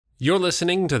You're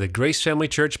listening to the Grace Family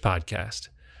Church podcast.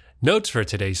 Notes for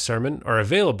today's sermon are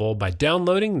available by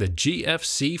downloading the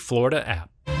GFC Florida app.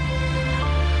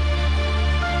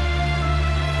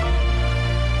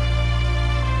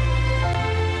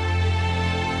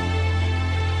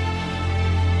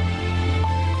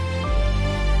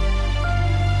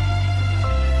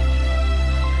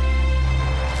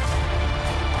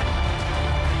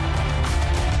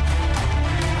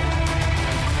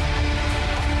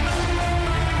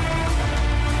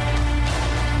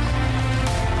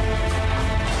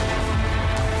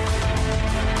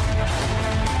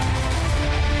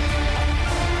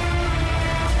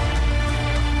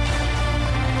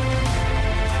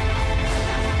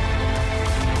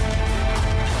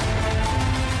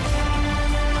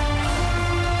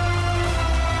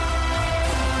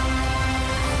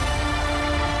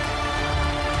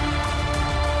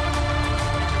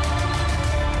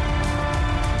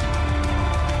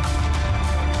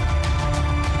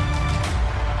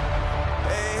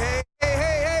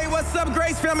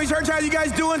 Family Church, how you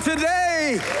guys doing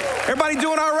today? Everybody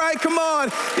doing all right? Come on.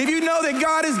 If you know that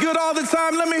God is good all the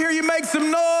time, let me hear you make some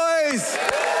noise.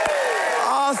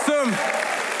 Awesome.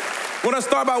 I want to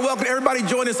start by welcoming everybody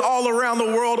join us all around the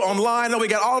world online. I know we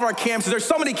got all of our campuses. There's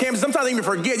so many campuses, sometimes I even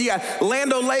forget. You got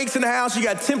Lando Lakes in the house, you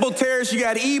got Temple Terrace, you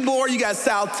got Ybor, you got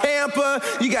South Tampa,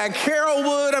 you got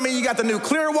Carrollwood. You got the new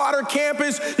Clearwater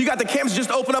campus. You got the campus just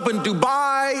opened up in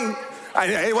Dubai.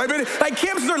 Hey, wait a minute.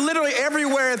 Campuses are literally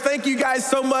everywhere. Thank you guys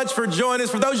so much for joining us.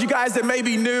 For those of you guys that may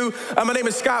be new, my name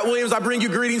is Scott Williams. I bring you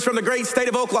greetings from the great state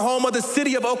of Oklahoma, the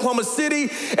city of Oklahoma City.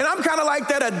 And I'm kind of like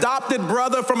that adopted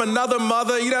brother from another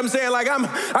mother. You know what I'm saying?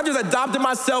 I just adopted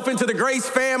myself into the Grace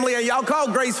family, and y'all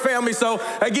call Grace family. So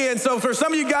for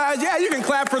some of you guys, yeah, you can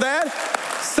clap for that.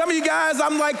 Some of you guys,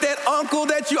 I'm like that uncle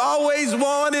that you always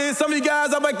wanted. Some of you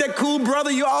guys, I'm like that cool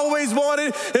brother you always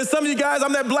wanted. And some of you guys,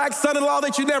 I'm that black son-in-law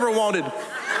that you never wanted.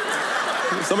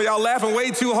 Some of y'all laughing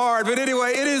way too hard, but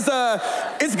anyway,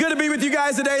 it's good to be with you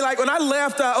guys today. When I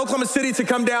left Oklahoma City to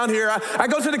come down here, I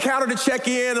go to the counter to check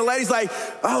in, and the lady's like,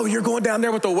 "Oh, you're going down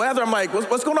there with the weather?" I'm like,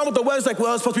 "What's going on with the weather?" She's like,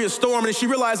 "Well, it's supposed to be a storm," and then she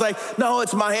realized "No,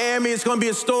 it's Miami, it's going to be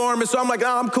a storm," and so I'm like,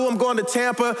 "Oh, I'm cool, I'm going to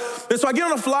Tampa," and so I get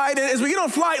on a flight, and as we get on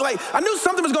a flight, I knew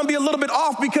something was going to be a little bit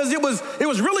off because it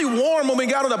was really warm when we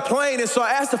got on the plane, and so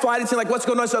I asked the flight attendant, "What's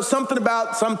going on?" So something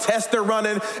about some test they're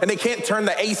running, and they can't turn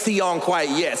the AC on quite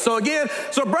yet.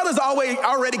 So brother's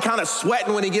already kind of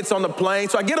sweating when he gets on the plane.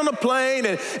 So I get on the plane,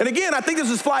 and again, I think this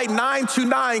is flight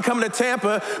 929 coming to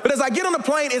Tampa. But as I get on the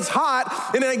plane, it's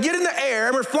hot, and then I get in the air,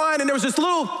 and we're flying, and there was this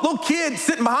little kid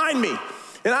sitting behind me.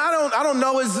 And I don't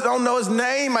know his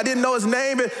name. I didn't know his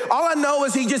name, but all I know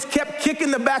is he just kept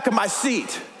kicking the back of my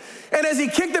seat. And as he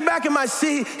kicked the back of my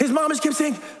seat, his mom just kept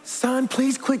saying, "Son,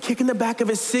 please quit kicking the back of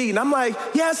his seat." And I'm like,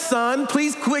 "Yes, son,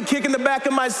 please quit kicking the back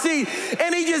of my seat."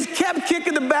 And he just kept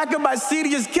kicking the back of my seat.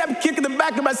 He just kept kicking the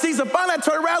back of my seat. So finally I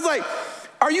turned around, I was like,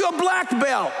 "Are you a black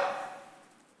belt?"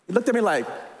 He looked at me like,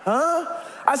 "Huh?"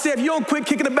 I said, "If you don't quit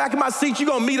kicking the back of my seat, you're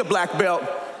going to meet a black belt."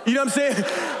 You know what I'm saying?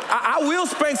 I will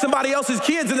spank somebody else's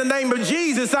kids in the name of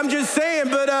Jesus. I'm just saying,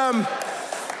 but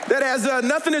that has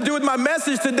nothing to do with my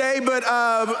message today, but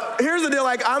here's the deal.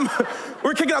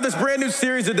 We're kicking off this brand new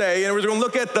series today, and we're going to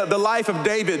look at the life of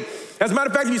David. As a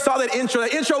matter of fact, if you saw that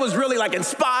intro was really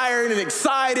inspired and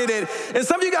excited, and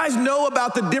some of you guys know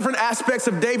about the different aspects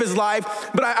of David's life,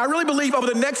 but I really believe over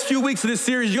the next few weeks of this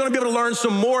series, you're going to be able to learn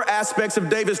some more aspects of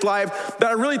David's life that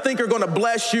I really think are going to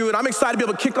bless you, and I'm excited to be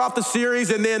able to kick off the series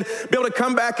and then be able to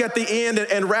come back at the end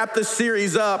and wrap the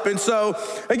series up. And so,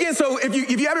 again,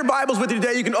 if you have your Bibles with you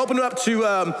today, you can open it up to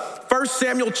 1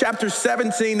 Samuel chapter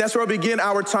 17. That's where we'll begin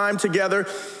our time together.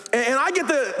 And I get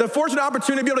the fortunate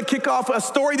opportunity to be able to kick off a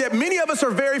story that many of us are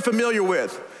very familiar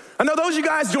with. I know those of you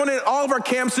guys joining at all of our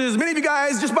campuses, many of you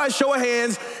guys, just by show of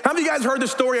hands, how many of you guys heard the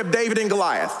story of David and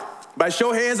Goliath? By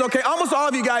show of hands, okay, almost all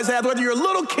of you guys have, whether you're a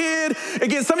little kid,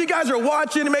 again, some of you guys are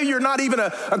watching, maybe you're not even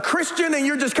a Christian and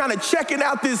you're just kind of checking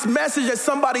out this message that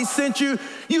somebody sent you.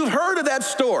 You've heard of that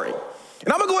story.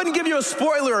 And I'm gonna go ahead and give you a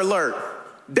spoiler alert.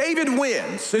 David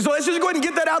wins. And so let's just go ahead and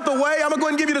get that out the way. I'm gonna go ahead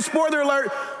and give you the spoiler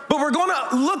alert. But we're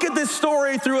gonna look at this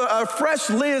story through a fresh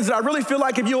lens. And I really feel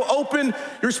like if you'll open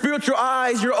your spiritual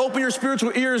eyes, you'll open your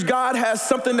spiritual ears, God has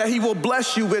something that he will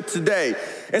bless you with today.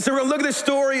 And so we're gonna look at this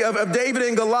story of David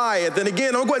and Goliath. And again,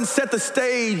 I'm gonna go ahead and set the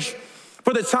stage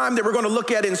for the time that we're gonna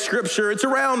look at in scripture. It's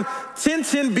around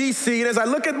 1010 BC. And as I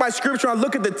look at my scripture, I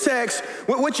look at the text,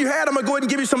 what you had, I'm gonna go ahead and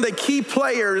give you some of the key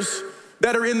players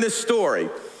that are in this story.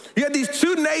 You had these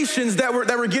two nations that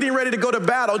were getting ready to go to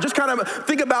battle. Just kind of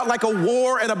think about like a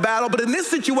war and a battle. But in this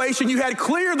situation, you had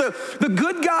clear the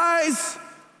good guys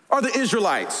are the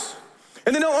Israelites.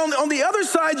 And then on the other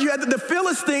side, you had the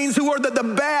Philistines, who were the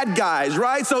bad guys,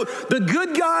 right? So the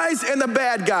good guys and the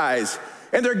bad guys.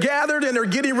 And they're gathered and they're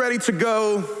getting ready to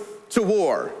go to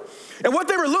war. And what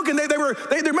they were looking, they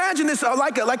imagined this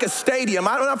like a stadium.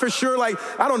 I'm not for sure, I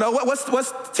don't know,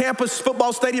 what's Tampa's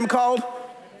football stadium called?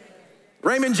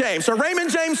 Raymond James. So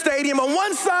Raymond James Stadium, on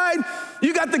one side,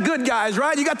 you got the good guys,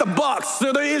 right? You got the Bucks,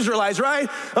 they're the Israelites, right?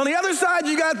 On the other side,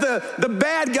 you got the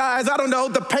bad guys, I don't know,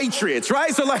 the Patriots,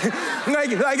 right? So I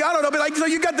don't know, but so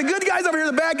you got the good guys over here,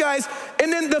 the bad guys,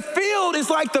 and then the field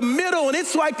is like the middle, and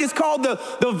it's called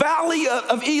the Valley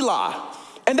of Elah.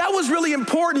 And that was really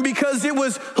important because it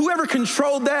was whoever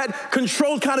controlled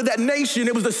kind of that nation.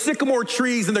 It was the sycamore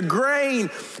trees and the grain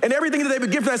and everything that they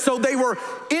would give for that. So they were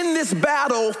in this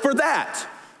battle for that.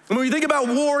 And when you think about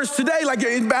wars today, like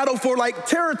in battle for like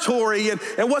territory and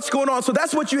what's going on. So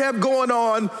that's what you have going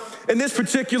on in this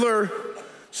particular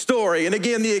story. And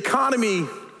again, the economy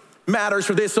matters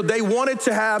for this. So they wanted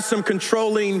to have some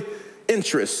controlling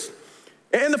interests.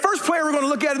 And the first player we're going to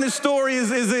look at in this story is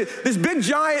this big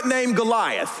giant named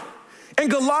Goliath. And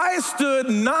Goliath stood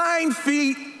 9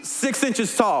 feet 6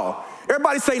 inches tall.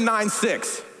 Everybody say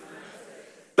 9'6".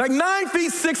 Like 9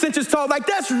 feet 6 inches tall. Like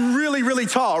that's really, really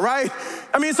tall, right?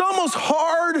 I mean, it's almost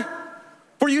hard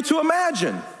for you to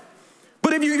imagine.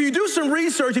 But if you do some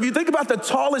research, if you think about the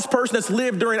tallest person that's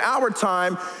lived during our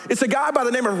time, it's a guy by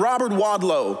the name of Robert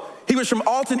Wadlow. He was from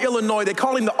Alton, Illinois. They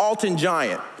call him the Alton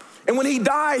Giant. And when he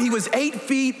died, he was 8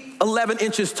 feet 11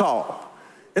 inches tall.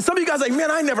 And some of you guys are like, man,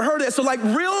 I never heard of that. So like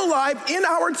real life in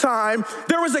our time,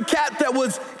 there was a cat that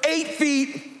was 8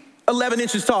 feet 11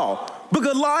 inches tall. But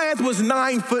Goliath was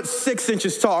 9 foot 6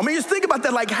 inches tall. I mean, just think about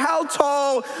that. Like, how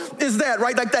tall is that,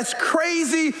 right? Like, that's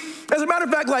crazy. As a matter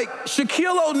of fact, like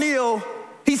Shaquille O'Neal,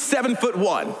 he's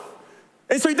 7'1".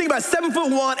 And so you think about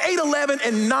 7'1", 8'11",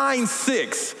 and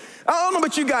 9'6". I don't know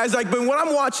about you guys, like, but when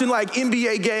I'm watching like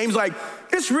NBA games, like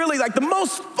it's really like the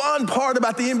most fun part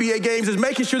about the NBA games is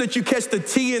making sure that you catch the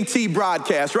TNT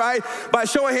broadcast, right? By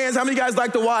show of hands, how many of you guys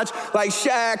like to watch like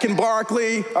Shaq and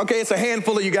Barkley? Okay, it's a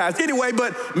handful of you guys. Anyway,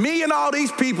 but me and all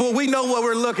these people, we know what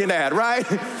we're looking at, right?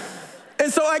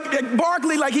 And so like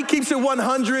Barkley, like he keeps it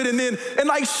 100, and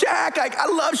like Shaq, like I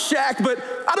love Shaq, but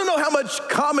I don't know how much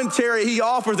commentary he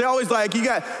offers. They're always like, you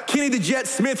got Kenny the Jet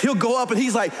Smith, he'll go up and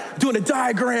he's like doing a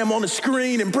diagram on the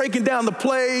screen and breaking down the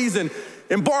plays, and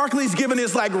Barkley's giving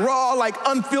his like raw, like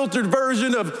unfiltered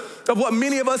version of what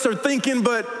many of us are thinking,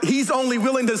 but he's only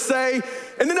willing to say.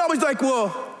 And then always like, well,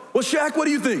 Shaq, what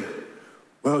do you think?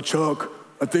 Well, Chuck,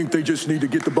 I think they just need to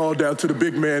get the ball down to the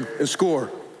big man and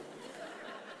score.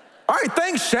 All right,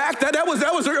 thanks, Shaq. That was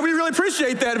we really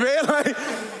appreciate that, man.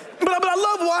 But I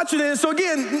love watching it. So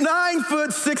again, 9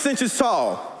 foot 6 inches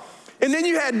tall. And then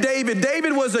you had David.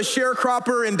 David was a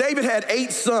sharecropper, and David had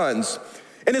 8 sons.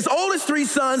 And his oldest 3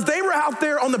 sons, they were out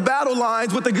there on the battle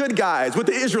lines with the good guys, with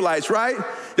the Israelites, right?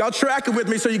 Y'all tracking with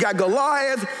me. So you got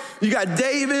Goliath, you got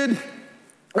David.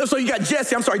 So you got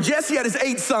Jesse. I'm sorry, Jesse had his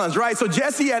 8 sons, right? So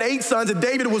Jesse had 8 sons, and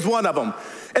David was one of them.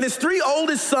 And his 3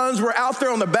 oldest sons were out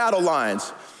there on the battle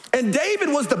lines. And David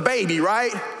was the baby,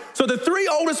 right? So the 3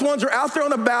 oldest ones are out there on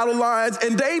the battle lines,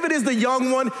 and David is the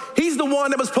young one. He's the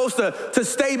one that was supposed to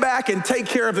stay back and take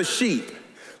care of the sheep.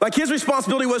 Like his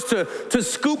responsibility was to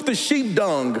scoop the sheep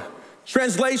dung.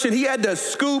 Translation, he had to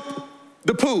scoop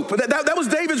the poop. That was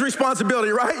David's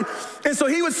responsibility, right? And so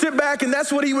he would sit back, and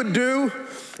that's what he would do.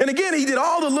 And again, he did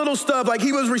all the little stuff. Like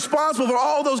he was responsible for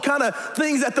all those kind of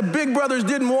things that the big brothers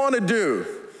didn't want to do.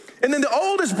 And then the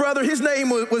oldest brother, his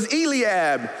name was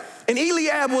Eliab. And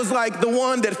Eliab was like the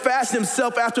one that fashioned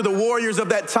himself after the warriors of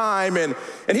that time. And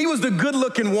he was the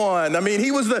good-looking one. I mean,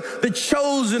 he was the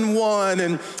chosen one.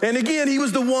 And again, he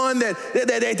was the one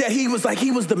that he was like, he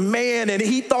was the man, and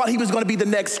he thought he was going to be the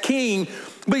next king.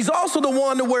 But he's also the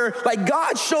one where, like,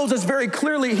 God shows us very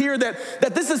clearly here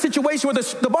that this is a situation where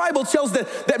the Bible tells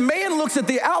that man looks at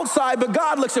the outside, but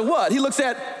God looks at what? He looks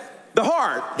at the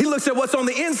heart. He looks at what's on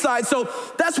the inside. So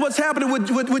that's what's happening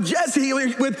with Jesse.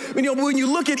 When you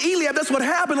look at Eliab, that's what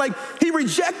happened. Like he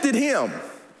rejected him.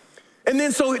 And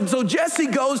then so Jesse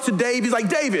goes to David. He's like,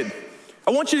 David,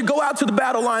 I want you to go out to the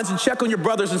battle lines and check on your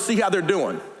brothers and see how they're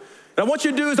doing. And I want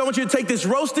you to take this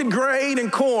roasted grain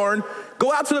and corn,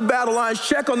 go out to the battle lines,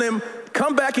 check on them,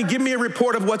 come back and give me a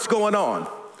report of what's going on.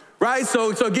 Right? So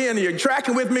again, you're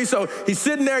tracking with me. So he's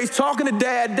sitting there, he's talking to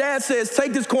Dad. Dad says,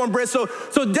 take this cornbread. So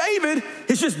David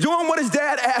is just doing what his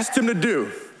dad asked him to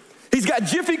do. He's got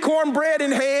Jiffy cornbread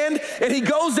in hand, and he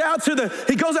goes out to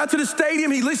the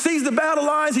stadium. He sees the battle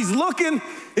lines. He's looking.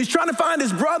 He's trying to find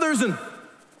his brothers, and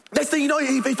next thing you know,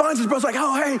 he finds his brothers like,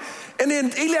 oh, hey. And then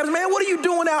Eliab's, man, what are you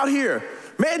doing out here?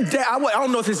 Man, Dad, I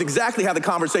don't know if it's exactly how the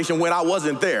conversation went. I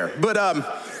wasn't there. But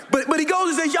he goes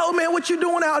and says, yo, man, what you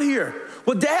doing out here?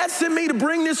 Well, Dad sent me to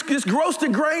bring this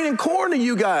roasted grain and corn to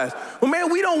you guys. Well,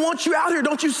 man, we don't want you out here.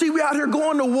 Don't you see we out here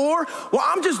going to war? Well,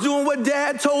 I'm just doing what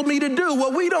Dad told me to do.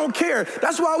 Well, we don't care.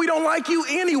 That's why we don't like you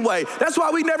anyway. That's why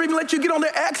we never even let you get on the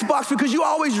Xbox, because you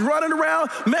always running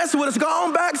around messing with us. Go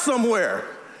on back somewhere.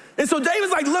 And so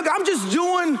David's like, look, I'm just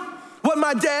doing what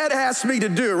my dad asked me to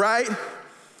do, right?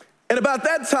 And about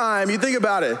that time, you think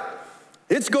about it,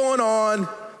 it's going on,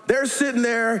 they're sitting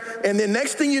there, and then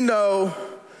next thing you know,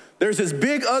 there's this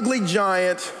big ugly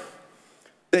giant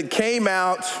that came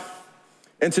out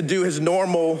and to do his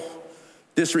normal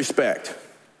disrespect.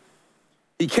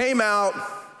 He came out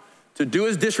to do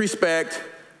his disrespect.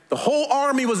 The whole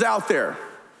army was out there.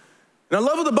 And I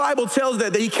love what the Bible tells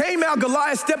that he came out,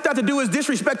 Goliath stepped out to do his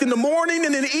disrespect in the morning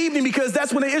and in the evening, because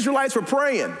that's when the Israelites were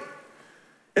praying.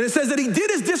 And it says that he did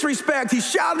his disrespect, he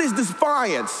shouted his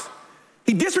defiance.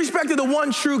 He disrespected the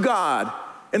one true God.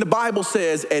 And the Bible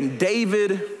says, and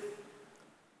David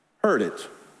heard it.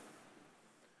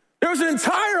 There was an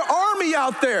entire army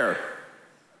out there.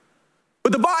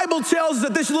 But the Bible tells us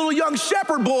that this little young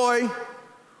shepherd boy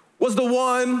was the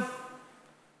one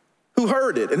who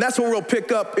heard it. And that's what we'll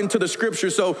pick up into the scripture.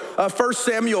 So 1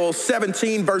 Samuel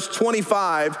 17, verse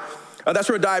 25, that's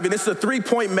where we're diving. This is a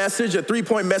 3-point message, I'm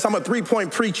a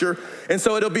 3-point preacher. And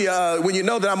so it'll be, when you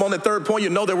know that I'm on the 3rd point,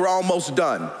 you know that we're almost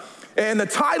done. And the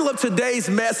title of today's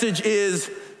message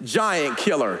is Giant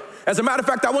Killer. As a matter of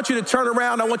fact, I want you to turn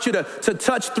around. I want you to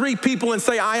touch 3 people and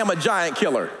say, I am a giant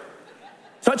killer.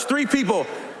 Touch 3 people.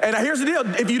 And here's the deal.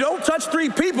 If you don't touch 3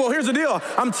 people, here's the deal.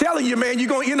 I'm telling you, man, you're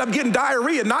going to end up getting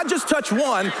diarrhea. Not just touch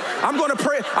one. I'm going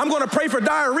to pray for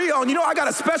diarrhea on. You know, I got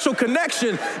a special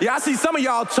connection. Yeah, I see some of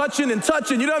y'all touching, you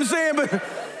know what I'm saying?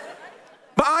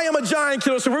 But I am a giant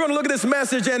killer. So we're going to look at this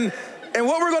message, and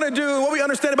what we're going to do, what we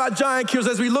understand about giant killers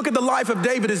as we look at the life of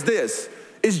David is this.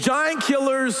 Is giant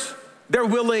killers, they're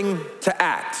willing to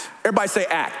act. Everybody say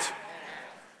act.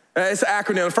 It's an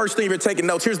acronym. The first thing, if you're taking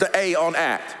notes, here's the A on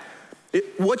act.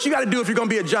 What you got to do if you're going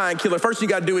to be a giant killer, first thing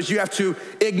you got to do is you have to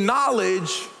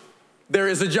acknowledge there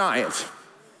is a giant.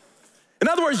 In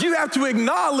other words, you have to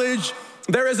acknowledge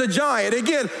there is a giant.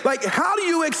 Again, like, how do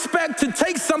you expect to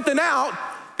take something out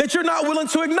that you're not willing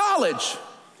to acknowledge?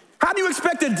 How do you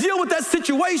expect to deal with that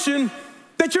situation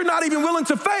that you're not even willing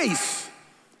to face?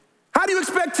 How do you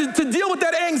expect to deal with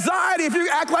that anxiety if you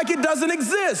act like it doesn't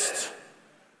exist?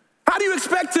 How do you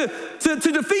expect to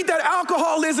defeat that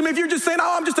alcoholism if you're just saying,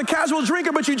 oh, I'm just a casual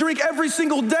drinker, but you drink every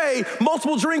single day,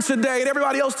 multiple drinks a day, and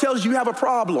everybody else tells you have a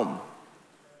problem? You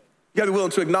gotta be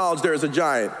willing to acknowledge there is a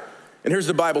giant. And here's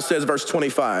the Bible says, verse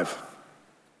 25.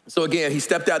 So again, he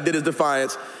stepped out, did his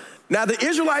defiance. Now the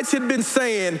Israelites had been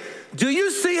saying, do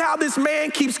you see how this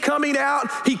man keeps coming out?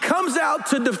 He comes out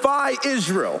to defy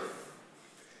Israel.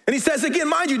 And he says, again,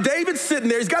 mind you, David's sitting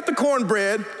there, he's got the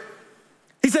cornbread.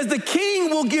 He says, the king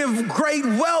will give great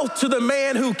wealth to the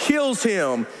man who kills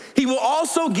him. He will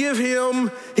also give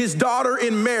him his daughter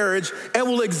in marriage and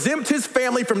will exempt his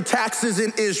family from taxes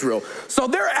in Israel. So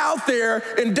they're out there,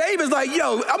 and David's like,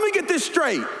 yo, I'm gonna get this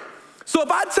straight. So if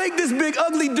I take this big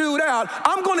ugly dude out,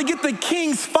 I'm gonna get the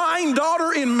king's fine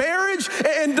daughter in marriage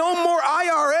and no more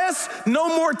IRS,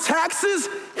 no more taxes.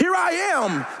 Here I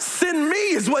am, send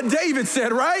me is what David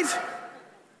said, right?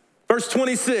 Verse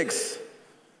 26.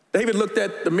 David looked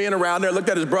at the men around there, looked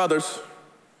at his brothers.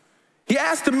 He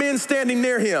asked the men standing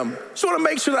near him, just want to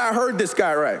make sure that I heard this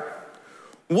guy right.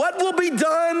 What will be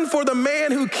done for the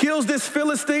man who kills this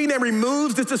Philistine and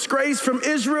removes this disgrace from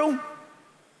Israel?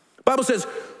 The Bible says,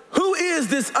 who is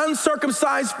this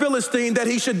uncircumcised Philistine that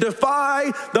he should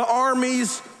defy the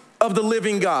armies of the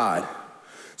living God?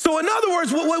 So in other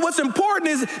words, what's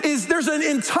important is there's an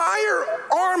entire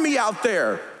army out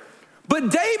there. But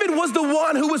David was the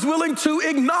one who was willing to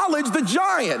acknowledge the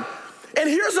giant. And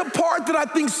here's a part that I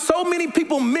think so many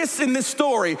people miss in this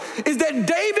story, is that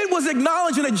David was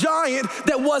acknowledging a giant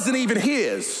that wasn't even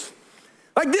his.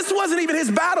 Like, this wasn't even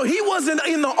his battle. He wasn't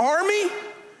in the army.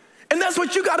 And that's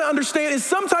what you got to understand, is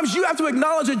sometimes you have to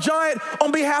acknowledge a giant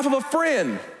on behalf of a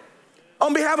friend,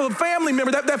 on behalf of a family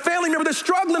member, that family member that's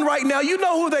struggling right now. You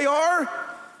know who they are.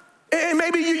 And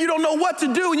maybe you don't know what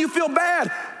to do and you feel bad.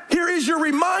 Here is your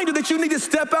reminder that you need to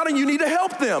step out and you need to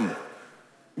help them.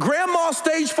 Grandma,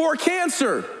 stage 4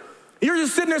 cancer. You're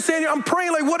just sitting there saying, I'm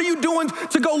praying, like, what are you doing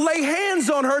to go lay hands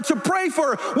on her, to pray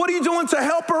for her? What are you doing to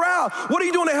help her out? What are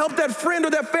you doing to help that friend or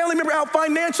that family member out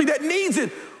financially that needs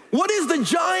it? What is the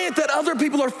giant that other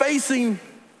people are facing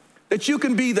that you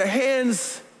can be the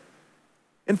hands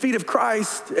and feet of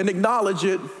Christ and acknowledge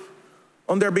it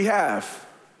on their behalf?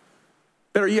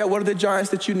 Better yet, what are the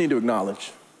giants that you need to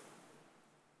acknowledge?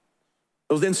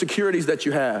 Those insecurities that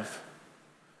you have.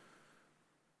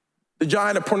 The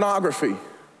giant of pornography,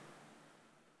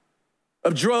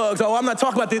 of drugs. Oh, I'm not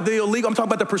talking about the illegal, I'm talking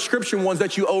about the prescription ones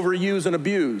that you overuse and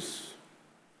abuse.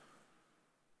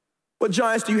 What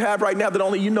giants do you have right now that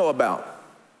only you know about?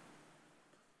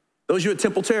 Those of you at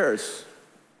Temple Terrace,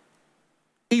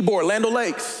 Ybor, Land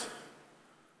O'Lakes.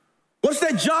 What's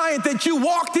that giant that you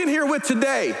walked in here with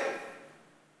today?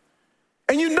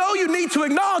 And you know you need to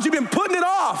acknowledge you've been putting it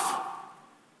off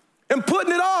and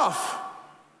putting it off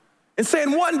and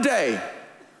saying one day.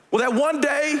 Well, that one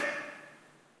day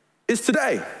is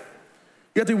today.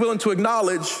 You have to be willing to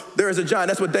acknowledge there is a giant.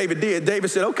 That's what David did. David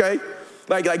said, okay,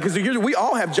 because we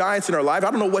all have giants in our life.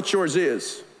 I don't know what yours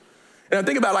is. And I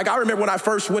think about, I remember when I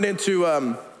first went into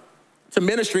to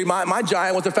ministry, my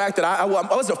giant was the fact that I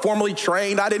wasn't formally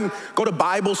trained. I didn't go to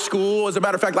Bible school. As a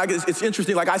matter of fact, it's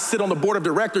interesting, I sit on the board of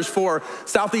directors for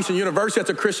Southeastern University. That's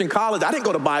a Christian college. I didn't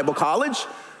go to Bible college,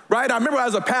 right? I remember I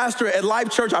was a pastor at Life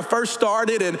Church. I first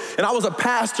started, and I was a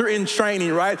pastor in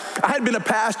training, right? I had been a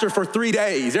pastor for 3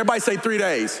 days. Everybody say 3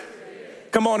 days.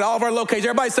 Come on, all of our locations,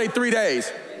 everybody say 3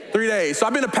 days. 3 days. So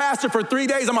I've been a pastor for 3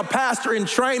 days. I'm a pastor in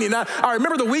training. I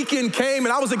remember the weekend came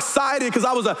and I was excited because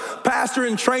I was a pastor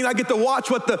in training. I get to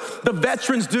watch what the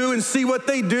veterans do and see what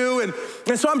they do.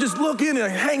 And so I'm just looking and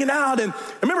hanging out. And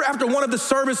I remember after one of the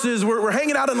services, we're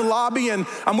hanging out in the lobby and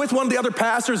I'm with one of the other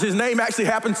pastors. His name actually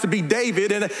happens to be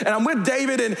David. And I'm with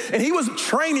David and he was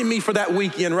training me for that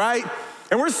weekend, right?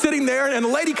 And we're sitting there and a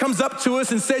lady comes up to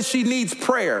us and says she needs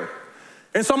prayer.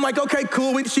 And so I'm like, okay,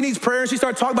 cool, she needs prayer. And she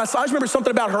started talking about, so I just remember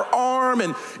something about her arm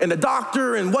and the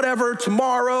doctor and whatever,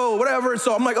 tomorrow, whatever. And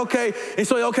so I'm like, okay. And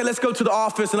so, okay, let's go to the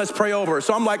office and let's pray over her.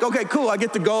 So I'm like, okay, cool, I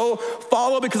get to go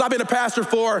follow because I've been a pastor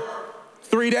for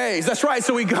 3 days. That's right,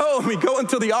 so we go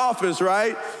into the office,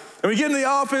 right? And we get in the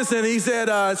office and he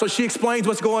said, so she explains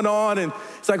what's going on. And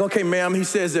it's like, okay, ma'am, he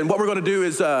says, and what we're gonna do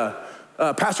is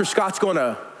Pastor Scott's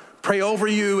gonna pray over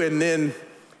you and then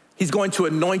he's going to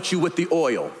anoint you with the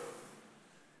oil.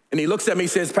 And he looks at me and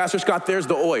says, Pastor Scott, there's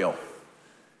the oil.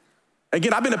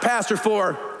 Again, I've been a pastor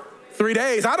for 3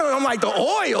 days. I'm like, the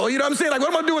oil, you know what I'm saying? What am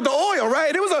I gonna do with the oil,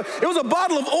 right? It was a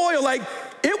bottle of oil, it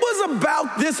was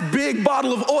about this big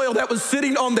bottle of oil that was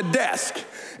sitting on the desk.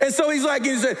 And so he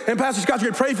said, and Pastor Scott's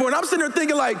gonna pray for it. And I'm sitting there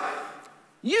thinking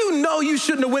you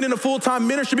shouldn't have went into full-time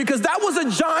ministry because that was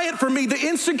a giant for me, the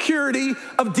insecurity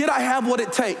of did I have what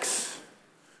it takes?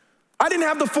 I didn't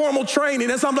have the formal training,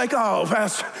 and so I'm like, oh,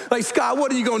 Pastor, Scott,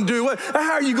 what are you gonna do?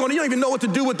 How are you gonna, you don't even know what to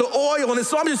do with the oil. And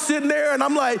so I'm just sitting there, and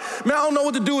I'm like, man, I don't know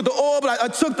what to do with the oil, but I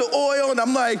took the oil, and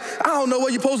I'm like, I don't know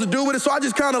what you're supposed to do with it. So I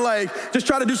just kind of just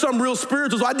try to do something real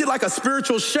spiritual. So I did a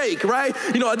spiritual shake, right?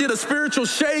 I did a spiritual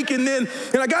shake, and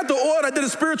I got the oil, and I did a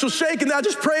spiritual shake, and then I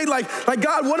just prayed like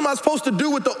God, what am I supposed to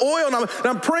do with the oil? And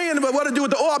I'm praying about what to do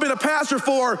with the oil. I've been a pastor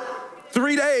for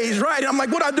 3 days, right? And I'm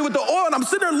like, what do I do with the oil? And I'm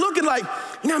sitting there looking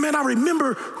man, I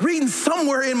remember reading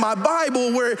somewhere in my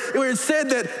Bible where it said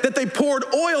that they poured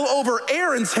oil over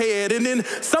Aaron's head and then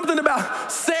something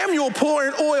about Samuel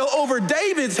pouring oil over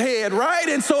David's head, right?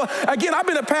 And so again, I've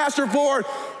been a pastor for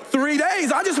 3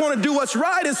 days. I just want to do what's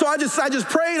right. And so I just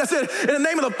prayed. I said, in the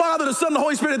name of the Father, the Son, and the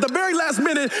Holy Spirit. At the very last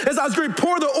minute, as I was going to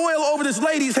pour the oil over this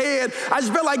lady's head, I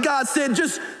just felt like God said,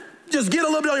 just get a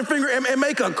little bit on your finger and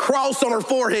make a cross on her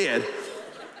forehead.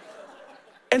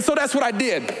 And so that's what I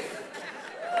did.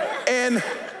 And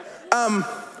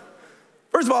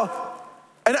first of all,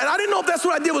 and I didn't know if that's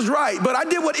what I did was right, but I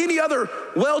did what any other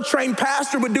well-trained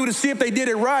pastor would do to see if they did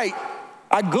it right.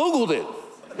 I Googled it,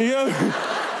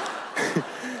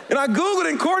 And I Googled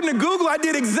it, and according to Google, I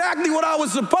did exactly what I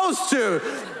was supposed to.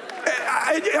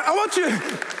 I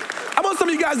want some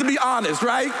of you guys to be honest,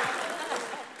 right?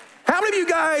 How many of you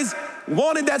guys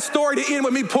wanted that story to end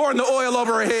with me pouring the oil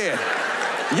over her head?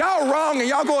 Y'all wrong and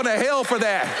y'all going to hell for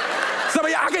that. Some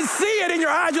of y'all, I can see it in your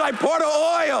eyes. You're like, pour the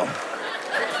oil.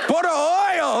 Pour the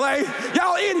oil.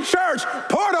 Y'all in church,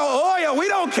 pour the oil. We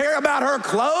don't care about her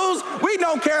clothes. We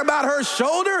don't care about her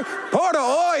shoulder. Pour the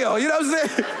oil. You know what I'm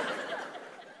saying?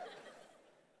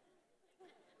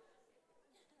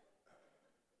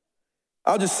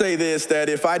 I'll just say this, that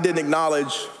if I didn't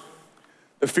acknowledge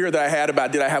the fear that I had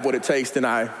about did I have what it takes, then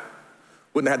I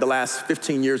wouldn't have had the last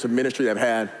 15 years of ministry that I've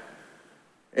had.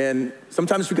 And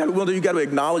sometimes you got to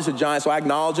acknowledge the giant. So I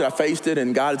acknowledge it, I faced it,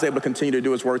 and God is able to continue to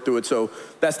do his work through it. So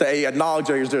that's the A, acknowledge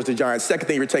there's the giant. Second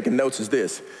thing, if you're taking notes, is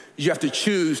this. You have to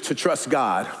choose to trust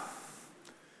God.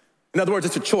 In other words,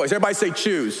 it's a choice. Everybody say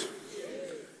choose.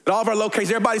 At all of our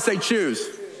locations, everybody say choose.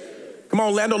 Come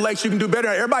on, Land O'Lakes, you can do better.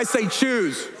 Everybody say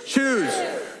choose. Choose.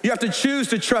 You have to choose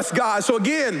to trust God. So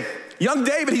again, young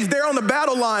David, he's there on the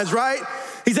battle lines, right?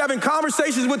 He's having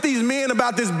conversations with these men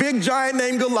about this big giant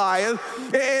named Goliath.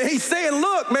 And he's saying,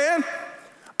 look, man,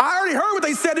 I already heard what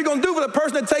they said they're gonna do for the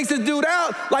person that takes this dude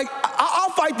out. Like,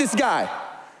 I'll fight this guy.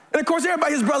 And of course,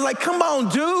 everybody, his brother's like, come on,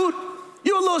 dude.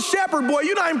 You a little shepherd boy.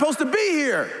 You're not even supposed to be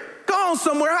here. Go on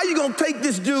somewhere. How you gonna take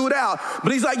this dude out?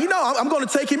 But he's like, I'm gonna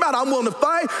take him out. I'm willing to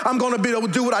fight. I'm gonna be able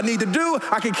to do what I need to do.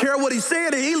 I can care what he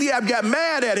said. And Eliab got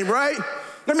mad at him, right?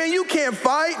 I mean, you can't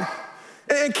fight.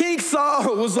 And King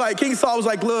Saul was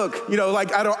like, look,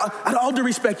 like, out of all due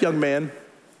respect, young man,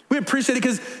 we appreciate it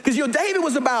because David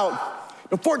was about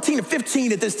 14 to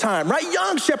 15 at this time, right?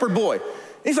 Young shepherd boy. And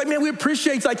he's like, man, we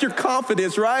appreciate like your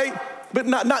confidence, right? But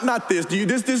not this, dude.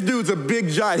 This dude's a big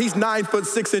giant. He's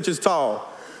 9'6" tall.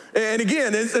 And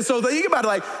again, and so think about it,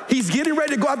 like he's getting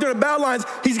ready to go out there to the battle lines.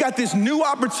 He's got this new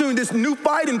opportunity, this new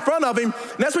fight in front of him.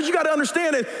 And that's what you got to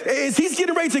understand is he's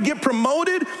getting ready to get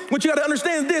promoted. What you got to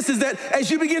understand is that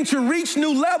as you begin to reach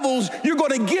new levels, you're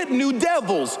going to get new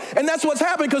devils. And that's what's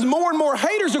happening because more and more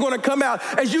haters are going to come out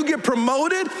as you get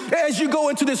promoted, as you go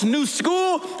into this new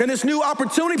school and this new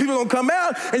opportunity. People are going to come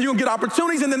out and you're going to get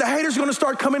opportunities, and then the haters are going to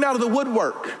start coming out of the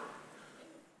woodwork.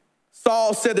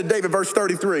 Saul said to David, verse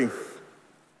 33,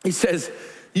 he says,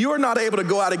 you are not able to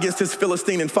go out against this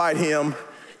Philistine and fight him.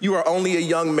 You are only a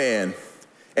young man,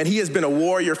 and he has been a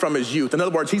warrior from his youth. In other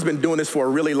words, he's been doing this for a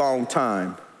really long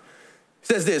time. He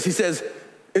says this,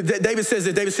 David says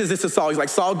this to Saul. He's like,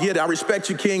 Saul, get it. I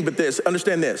respect you, king, but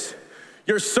understand this.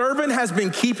 Your servant has been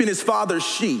keeping his father's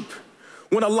sheep.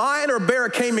 When a lion or a bear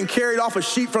came and carried off a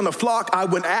sheep from the flock, I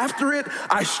went after it,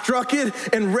 I struck it,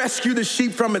 and rescued the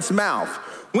sheep from its mouth.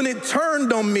 When it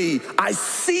turned on me, I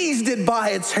seized it by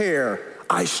its hair.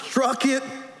 I struck it,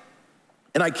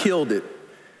 and I killed it.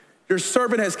 Your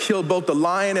servant has killed both the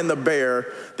lion and the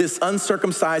bear. This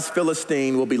uncircumcised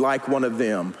Philistine will be like one of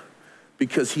them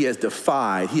because he has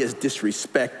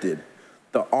disrespected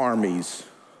the armies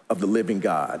of the living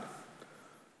God.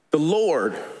 The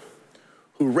Lord,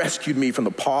 who rescued me from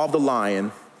the paw of the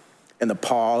lion and the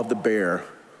paw of the bear,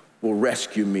 will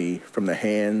rescue me from the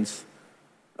hands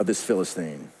of this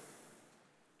Philistine.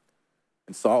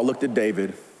 And Saul looked at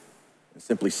David and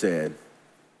simply said,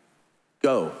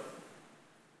 go,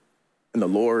 and the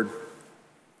Lord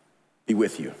be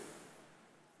with you.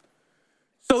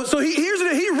 So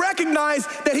he recognized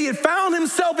that he had found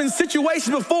himself in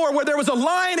situations before where there was a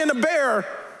lion and a bear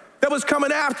that was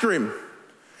coming after him,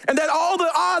 and that all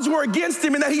the odds were against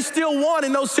him and that he still won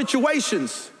in those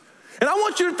situations. And I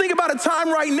want you to think about a time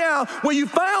right now where you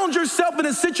found yourself in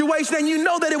a situation and you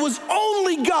know that it was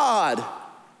only God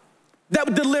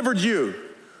that delivered you.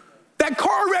 That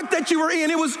car wreck that you were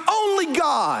in, it was only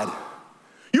God.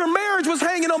 Your marriage was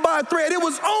hanging on by a thread, it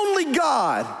was only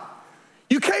God.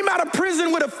 You came out of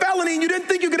prison with a felony and you didn't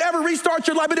think you could ever restart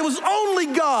your life, but it was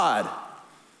only God.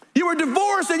 You were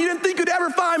divorced and you didn't think you'd ever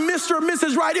find Mr. or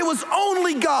Mrs. Right, it was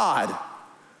only God.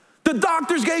 The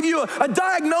doctors gave you a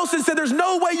diagnosis, said there's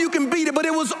no way you can beat it, but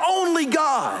it was only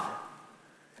God.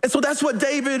 And so that's what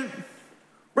David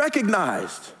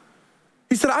recognized.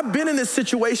 He said, I've been in this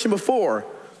situation before,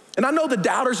 and I know the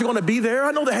doubters are gonna be there.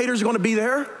 I know the haters are gonna be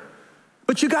there,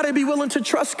 but you gotta be willing to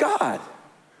trust God.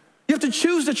 You have to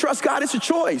choose to trust God. It's a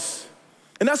choice.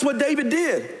 And that's what David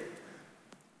did.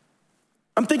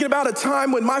 I'm thinking about a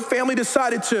time when my family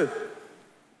decided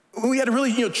we had to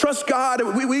really, trust God.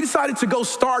 We decided to go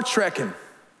Star Trekking.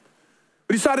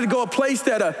 We decided to go a place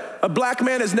that a black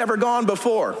man has never gone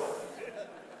before.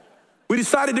 We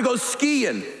decided to go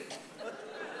skiing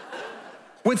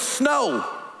with snow.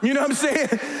 You know what I'm saying?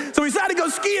 So we decided to go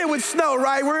skiing with snow,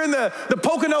 right? We're in the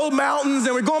Pocono Mountains,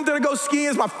 and we're going there to go skiing.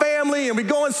 It's my family, and we're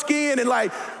going skiing, and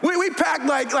we packed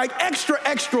like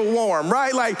extra warm,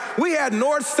 right? Like we had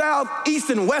north, south,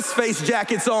 east, and west face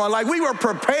jackets on. Like we were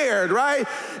prepared, right?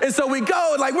 And so we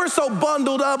go, and we're so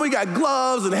bundled up. We got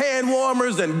gloves and hand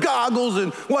warmers and goggles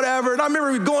and whatever. And I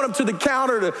remember going up to the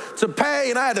counter to pay,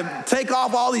 and I had to take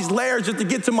off all these layers just to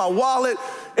get to my wallet.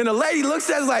 And the lady looks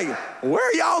at us like, where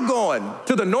are y'all going?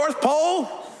 To the North Pole?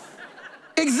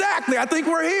 Exactly, I think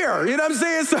we're here. You know what I'm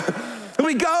saying? So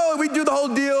we go and we do the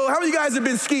whole deal. How many of you guys have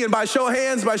been skiing? By show of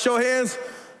hands, by show of hands.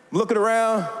 Looking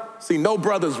around, see no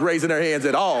brothers raising their hands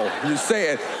at all. Just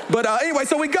saying. But anyway,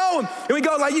 so we go,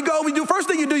 first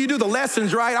thing you do the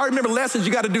lessons, right? I remember lessons,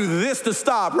 you got to do this to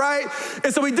stop, right?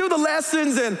 And so we do the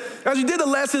lessons, and as we did the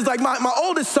lessons, my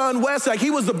oldest son, Wes, he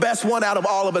was the best one out of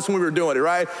all of us when we were doing it,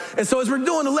 right? And so as we're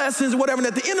doing the lessons, whatever, and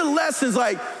at the end of the lessons,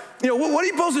 what are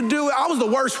you supposed to do? I was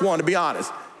the worst one, to be honest.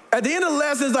 At the end of the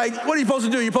lessons, what are you supposed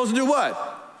to do? You're supposed to do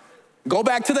what? Go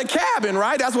back to the cabin,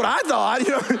 right? That's what I thought.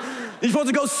 You're supposed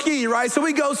to go ski, right? So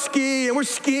we go ski, and we're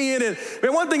skiing. And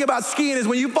man, one thing about skiing is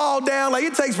when you fall down, like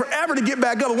it takes forever to get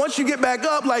back up. And once you get back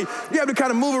up, like you have to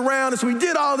kind of move around. And so we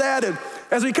did all that. And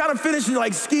as we kind of finished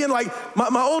like skiing, like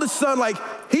my oldest son, like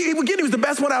he was the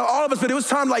best one out of all of us, but it was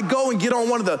time to like go and get on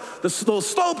one of the little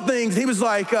slope things. He was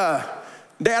like, Dad,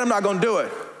 I'm not going to do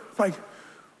it. I'm like,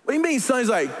 what do you mean, son? He's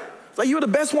like, you were the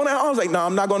best one out. I was like, no,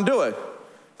 I'm not going to do it.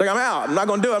 Like, I'm out. I'm not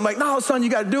going to do it. I'm like, no, son, you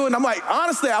got to do it. And I'm like,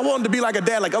 honestly, I wanted to be like a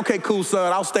dad, like, okay, cool,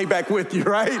 son, I'll stay back with you,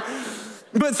 right?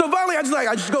 But so finally, I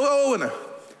just go, and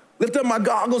lift up my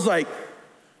goggles, like,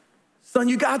 son,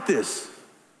 you got this.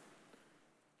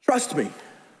 Trust me.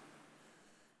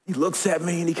 He looks at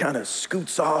me, and he kind of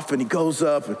scoots off, and he goes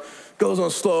up and goes on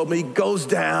slope, and he goes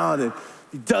down, and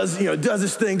he does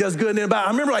his thing, does good. And I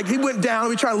remember, like, he went down,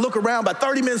 and we tried to look around. About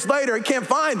 30 minutes later, he can't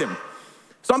find him.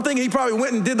 So I'm thinking he probably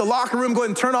went and did the locker room, go ahead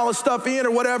and turn all his stuff in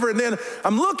or whatever. And then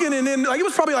I'm looking, and then like it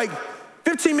was probably like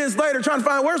 15 minutes later trying to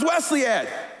find, where's Wesley at?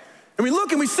 And we look,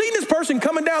 and we seen this person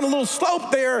coming down a little slope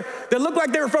there that looked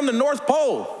like they were from the North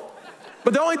Pole.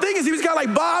 But the only thing is he was kind of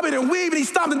like bobbing and weaving. He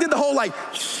stopped and did the whole like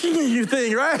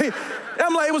thing, right? And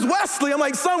I'm like, it was Wesley. I'm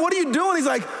like, son, what are you doing? He's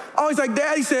like,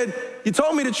 Dad, he said, you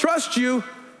told me to trust you,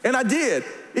 and I did.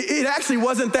 It actually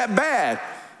wasn't that bad.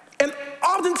 And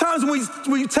oftentimes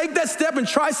when we take that step and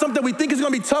try something we think is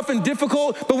gonna be tough and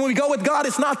difficult, but when we go with God,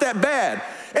 it's not that bad.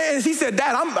 And he said,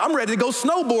 Dad, I'm ready to go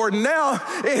snowboarding now.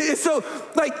 And so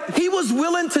like he was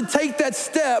willing to take that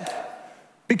step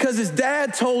because his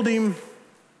dad told him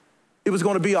it was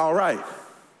gonna be all right.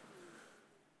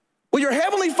 Well, your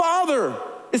Heavenly Father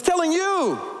is telling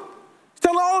you, he's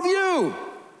telling all of you.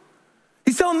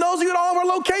 He's telling those of you at all of our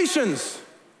locations,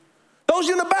 those of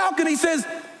you in the balcony, he says,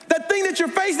 that thing that you're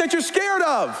facing, that you're scared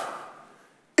of,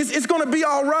 it's gonna be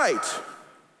all right.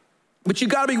 But you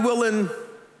gotta be willing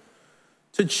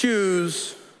to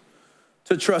choose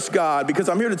to trust God, because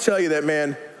I'm here to tell you that,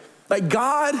 man, like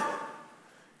God,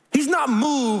 he's not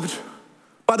moved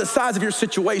by the size of your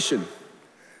situation.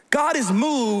 God is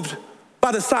moved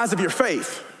by the size of your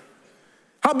faith.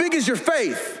 How big is your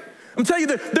faith? I'm telling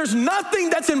you, there's nothing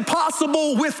that's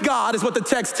impossible with God, is what the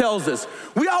text tells us.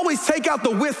 We always take out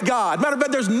the with God. Matter of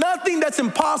fact, there's nothing that's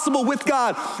impossible with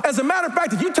God. As a matter of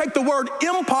fact, if you take the word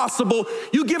impossible,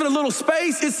 you give it a little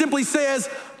space, it simply says,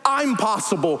 I'm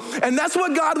possible. And that's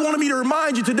what God wanted me to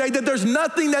remind you today, that there's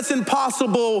nothing that's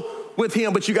impossible with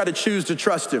him, but you got to choose to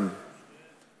trust him.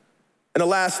 And the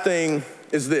last thing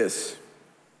is this.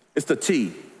 It's the T.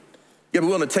 You gotta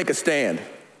be willing to take a stand.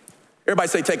 Everybody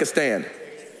say, take a stand.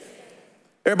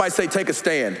 Everybody say, take a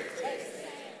stand.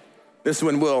 This is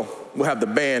when we'll have the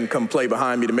band come play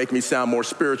behind me to make me sound more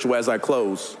spiritual as I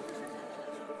close.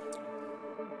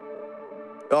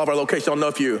 All of our locations, I don't know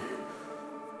if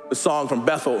the song from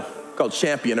Bethel called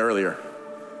Champion earlier.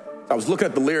 I was looking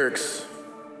at the lyrics.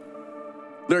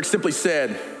 Lyrics simply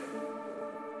said,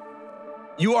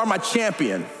 you are my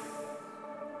champion.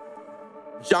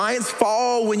 Giants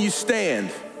fall when you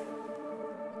stand,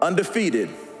 undefeated.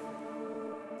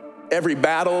 Every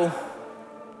battle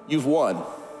you've won.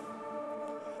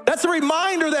 That's a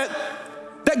reminder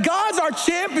that God's our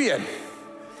champion.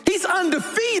 He's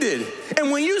undefeated.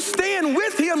 And when you stand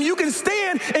with him, you can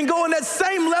stand and go in that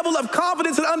same level of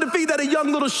confidence and undefeated that a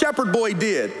young little shepherd boy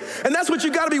did. And that's what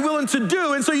you got to be willing to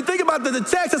do. And so you think about the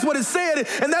text, that's what it said.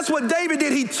 And that's what David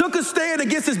did. He took a stand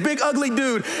against this big, ugly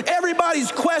dude.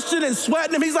 Everybody's questioning and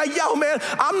sweating him. He's like, yo, man,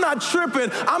 I'm not tripping.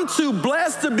 I'm too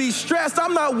blessed to be stressed.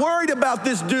 I'm not worried about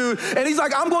this dude. And he's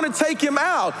like, I'm going to take him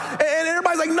out. And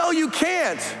everybody's like, no, you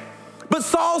can't. But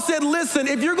Saul said, listen,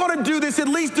 if you're gonna do this, at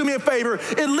least do me a favor.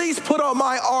 At least put on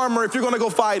my armor if you're gonna go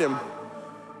fight him.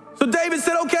 So David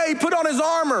said, okay, he put on his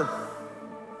armor.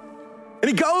 And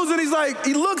he goes and he's like,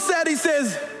 he looks at it, he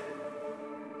says,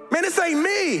 man, this ain't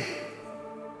me.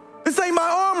 This ain't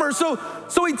my armor. So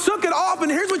he took it off, and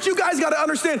here's what you guys gotta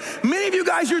understand. Many of you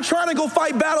guys, you're trying to go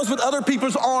fight battles with other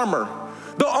people's armor.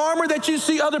 The armor that you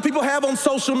see other people have on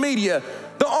social media.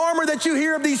 The armor that you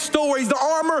hear of these stories, the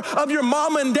armor of your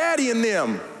mama and daddy and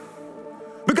them.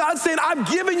 But God's saying, I've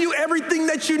given you everything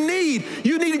that you need.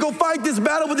 You need to go fight this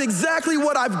battle with exactly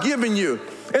what I've given you.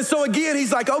 And so again,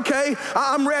 he's like, okay,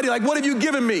 I'm ready. Like, what have you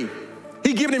given me?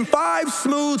 He given him 5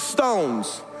 smooth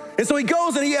stones. And so he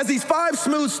goes and he has these 5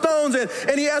 smooth stones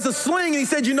and he has a sling, and he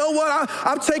said, you know what?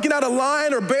 I've taken out a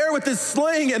lion or bear with this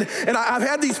sling, and I've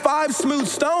had these 5 smooth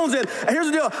stones, and here's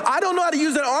the deal. I don't know how to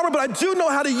use that armor, but I do know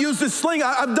how to use this sling.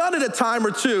 I've done it a time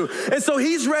or two. And so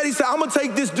he's ready. He said, I'm going to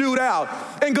take this dude out.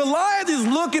 And Goliath is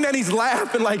looking and he's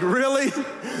laughing like, really?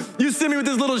 You send me with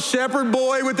this little shepherd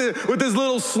boy with this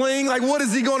little sling? Like, what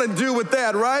is he gonna do with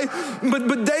that, right?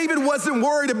 But David wasn't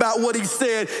worried about what he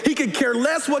said. He could care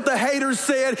less what the haters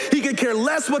said. He could care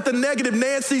less what the negative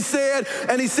Nancy said.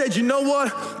 And he said, you know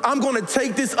what? I'm gonna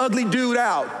take this ugly dude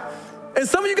out. And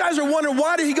some of you guys are wondering,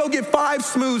 why did he go get 5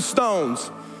 smooth stones?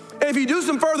 And if you do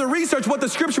some further research, what the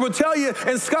scripture will tell you,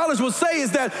 and scholars will say,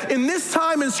 is that in this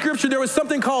time in scripture, there was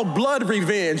something called blood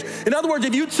revenge. In other words,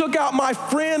 if you took out my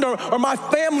friend or my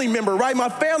family member, right, my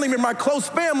family member, my close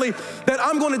family, that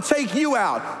I'm going to take you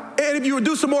out. And if you would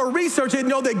do some more research, you'd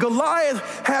know that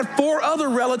Goliath had 4 other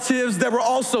relatives that were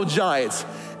also giants.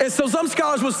 And so some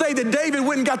scholars will say that David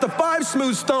went and got the 5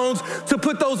 smooth stones to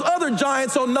put those other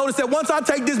giants on notice that once I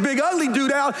take this big ugly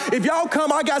dude out, if y'all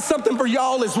come, I got something for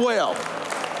y'all as well.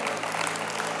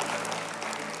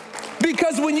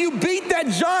 Because when you beat that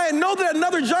giant, know that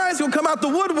another giant's gonna come out the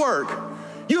woodwork.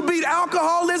 You beat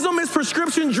alcoholism, it's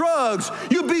prescription drugs.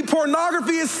 You beat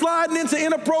pornography, it's sliding into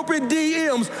inappropriate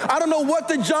DMs. I don't know what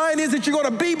the giant is that you're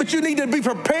gonna beat, but you need to be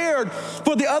prepared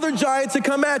for the other giant to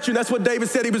come at you. That's what David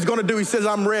said he was gonna do. He says,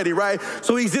 I'm ready, right?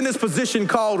 So he's in this position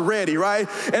called ready, right?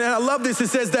 And I love this, it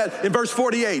says that in verse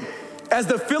 48, as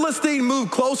the Philistine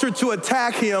moved closer to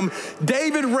attack him,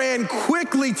 David ran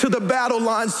quickly to the battle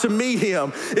lines to meet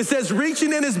him. It says,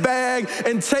 reaching in his bag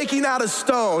and taking out a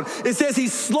stone. It says he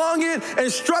slung it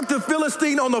and struck the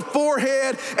Philistine on the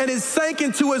forehead, and it sank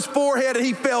into his forehead, and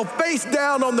he fell face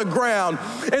down on the ground.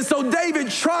 And so David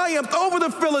triumphed over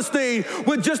the Philistine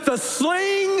with just a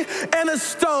sling and a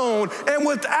stone, and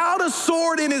without a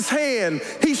sword in his hand.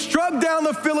 He struck down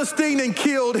the Philistine and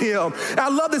killed him. I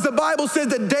love this. The Bible says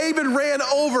that David ran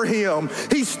over him.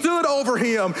 He stood over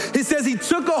him. He says he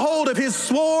took a hold of his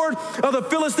sword of the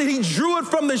Philistine. He drew it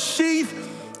from the sheath,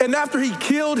 and after he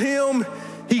killed him,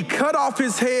 he cut off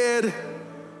his head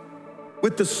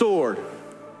with the sword.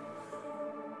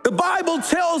 The Bible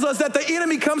tells us that the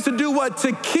enemy comes to do what?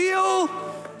 To kill,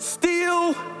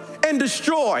 steal, and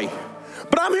destroy.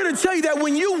 But I'm here to tell you that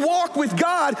when you walk with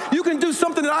God, you can do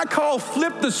something that I call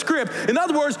flip the script. In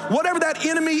other words, whatever that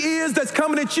enemy is that's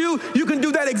coming at you, you can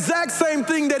do that exact same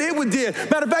thing that it did.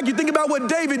 Matter of fact, you think about what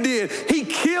David did. He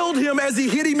killed him as he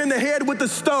hit him in the head with the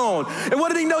stone. And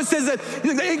what did he know? He says that the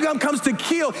enemy comes to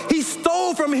kill. He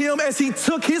stole from him as he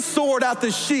took his sword out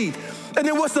the sheath. And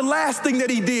then what's the last thing that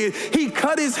he did? He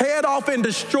cut his head off and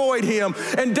destroyed him.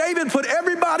 And David put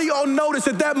everybody on notice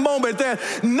at that moment that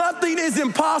nothing is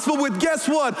impossible with, guess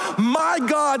what? My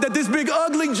God, that this big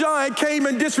ugly giant came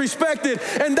and disrespected.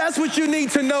 And that's what you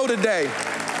need to know today.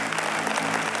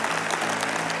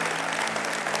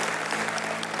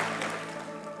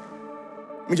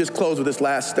 Let me just close with this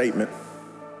last statement.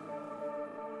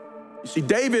 You see,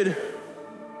 David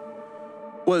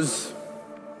was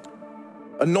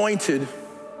anointed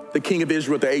the king of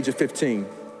Israel at the age of 15.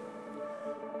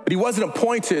 But he wasn't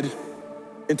appointed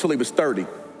until he was 30.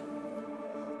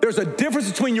 There's a difference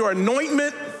between your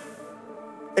anointment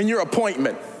and your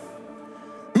appointment.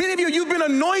 Many of you, you've been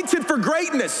anointed for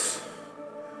greatness,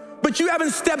 but you haven't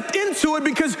stepped into it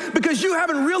because you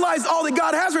haven't realized all that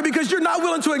God has for you, because you're not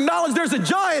willing to acknowledge there's a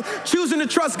giant, choosing to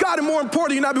trust God, and more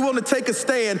importantly, you're not be willing to take a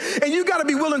stand. And you gotta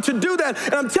be willing to do that.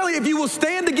 And I'm telling you, if you will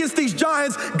stand against these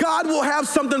giants, God will have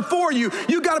something for you.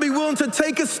 You gotta be willing to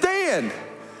take a stand.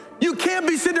 You can't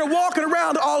be sitting there walking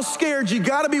around all scared. You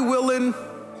gotta be willing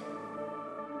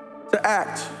to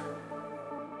act.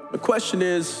 The question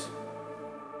is,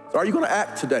 are you gonna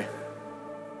act today?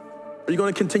 Are you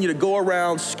going to continue to go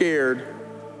around scared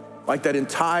like that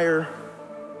entire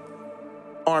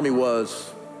army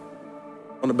was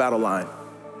on the battle line?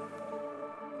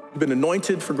 You've been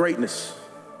anointed for greatness.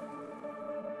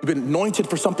 You've been anointed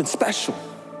for something special.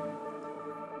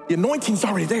 The anointing's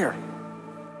already there.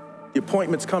 The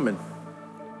appointment's coming.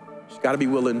 You just got to be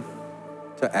willing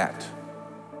to act.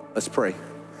 Let's pray.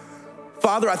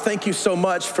 Father, I thank you so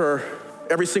much for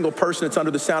every single person that's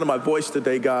under the sound of my voice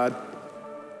today, God.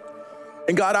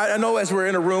 And God, I know as we're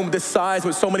in a room this size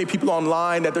with so many people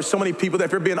online, that there's so many people that,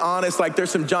 if you're being honest, like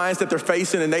there's some giants that they're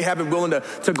facing and they haven't been willing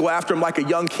to go after them like a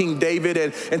young King David.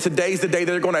 And today's the day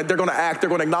that they're gonna act, they're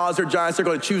gonna acknowledge their giants, they're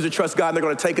gonna choose to trust God, and they're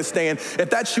gonna take a stand. If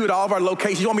that's you at all of our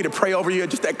locations, you want me to pray over you,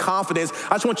 just that confidence,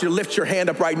 I just want you to lift your hand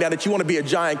up right now that you wanna be a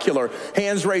giant killer.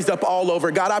 Hands raised up all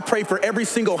over. God, I pray for every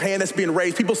single hand that's being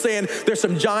raised. People saying there's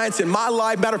some giants in my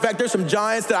life. Matter of fact, there's some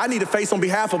giants that I need to face on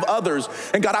behalf of others.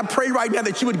 And God, I pray right now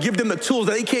that you would give them the tools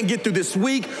that they can't get through this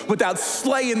week without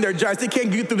slaying their giants. They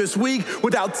can't get through this week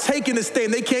without taking a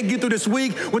stand. They can't get through this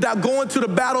week without going to the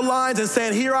battle lines and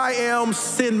saying, here I am,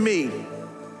 send me.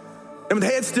 And with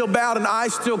head still bowed and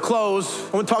eyes still closed,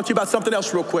 I want to talk to you about something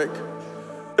else real quick.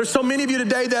 There's so many of you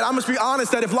today that I must be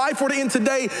honest that if life were to end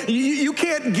today, you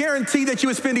can't guarantee that you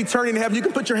would spend eternity in heaven. You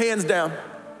can put your hands down.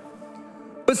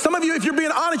 But some of you, if you're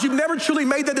being honest, you've never truly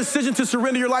made that decision to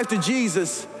surrender your life to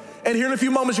Jesus. And here in a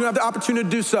few moments, you're gonna have the opportunity to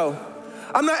do so.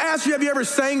 I'm not asking you, have you ever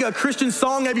sang a Christian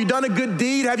song? Have you done a good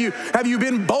deed? Have you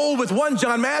been bold with one John?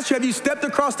 I'm asking you, have you stepped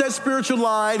across that spiritual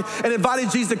line and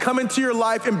invited Jesus to come into your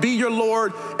life and be your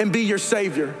Lord and be your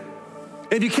Savior?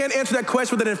 And if you can't answer that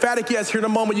question with an emphatic yes, here in a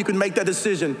moment, you can make that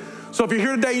decision. So if you're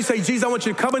here today, you say, Jesus, I want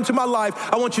you to come into my life.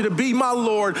 I want you to be my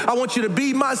Lord. I want you to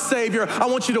be my Savior. I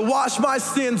want you to wash my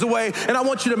sins away. And I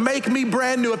want you to make me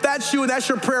brand new. If that's you and that's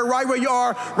your prayer right where you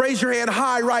are, raise your hand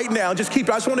high right now. Just keep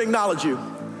it. I just want to acknowledge you.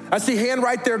 I see a hand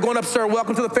right there going up, sir.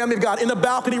 Welcome to the family of God. In the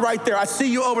balcony right there. I see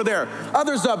you over there.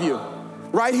 Others of you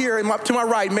right here to my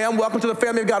right, ma'am. Welcome to the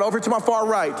family of God. Over to my far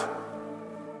right.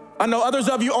 I know others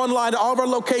of you online at all of our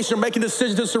locations are making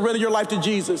decisions to surrender your life to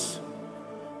Jesus.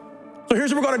 So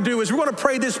here's what we're gonna do is we're gonna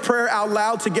pray this prayer out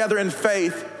loud together in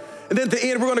faith. And then at the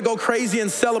end, we're gonna go crazy and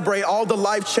celebrate all the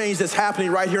life change that's happening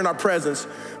right here in our presence.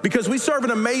 Because we serve an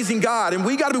amazing God and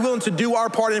we gotta be willing to do our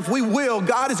part. And if we will,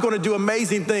 God is gonna do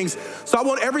amazing things. So I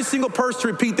want every single person to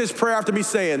repeat this prayer after me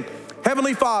saying,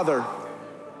 Heavenly Father,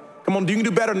 come on, you can do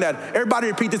better than that. Everybody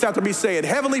repeat this after me saying,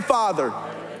 Heavenly Father,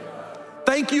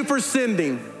 thank you for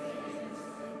sending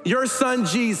your son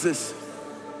Jesus,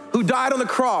 who died on the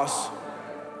cross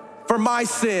for my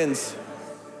sins.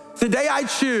 Today I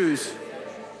choose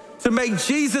to make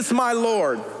Jesus my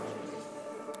Lord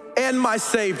and my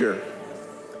Savior.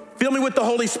 Fill me with the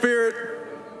Holy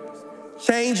Spirit,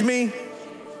 change me,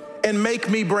 and make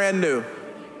me brand new.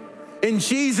 In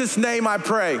Jesus' name I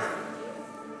pray.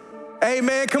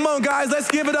 Amen. Come on, guys, let's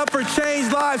give it up for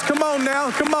changed lives. Come on now,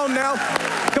 come on now,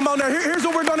 come on now. Here's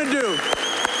what we're gonna do.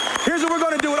 Here's what we're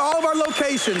gonna do at all of our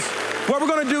locations. What we're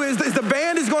gonna do is the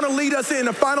band is gonna lead us in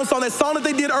the final song, that song that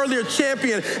they did earlier,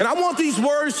 Champion. And I want these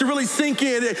words to really sink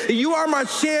in. That you are my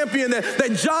champion,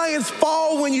 that giants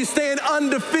fall when you stand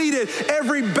undefeated.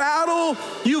 Every battle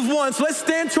you've won. So let's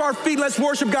stand to our feet. Let's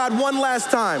worship God one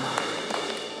last time.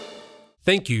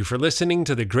 Thank you for listening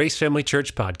to the Grace Family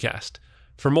Church podcast.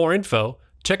 For more info,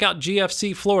 check out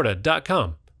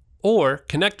gfcflorida.com or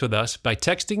connect with us by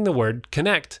texting the word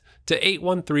CONNECT to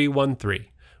 81313.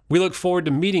 We look forward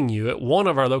to meeting you at one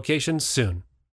of our locations soon.